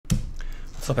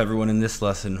What's up everyone, in this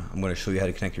lesson I'm going to show you how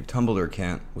to connect your Tumblr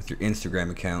account with your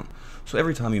Instagram account. So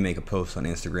every time you make a post on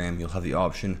Instagram, you'll have the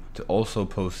option to also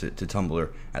post it to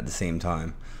Tumblr at the same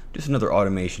time. Just another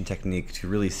automation technique to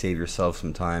really save yourself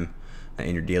some time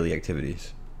in your daily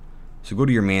activities. So go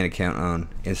to your main account on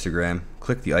Instagram,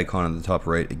 click the icon on the top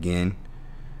right again,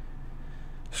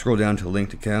 scroll down to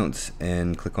linked accounts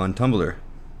and click on Tumblr.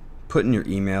 Put in your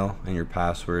email and your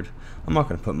password. I'm not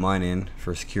going to put mine in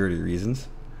for security reasons,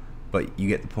 but you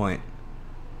get the point.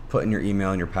 Put in your email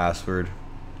and your password.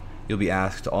 You'll be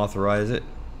asked to authorize it.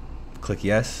 Click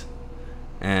yes,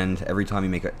 and every time you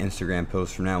make an Instagram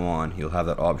post from now on, you'll have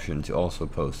that option to also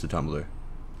post to Tumblr.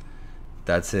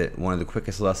 That's it. One of the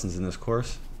quickest lessons in this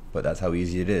course, but that's how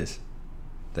easy it is.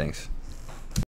 Thanks.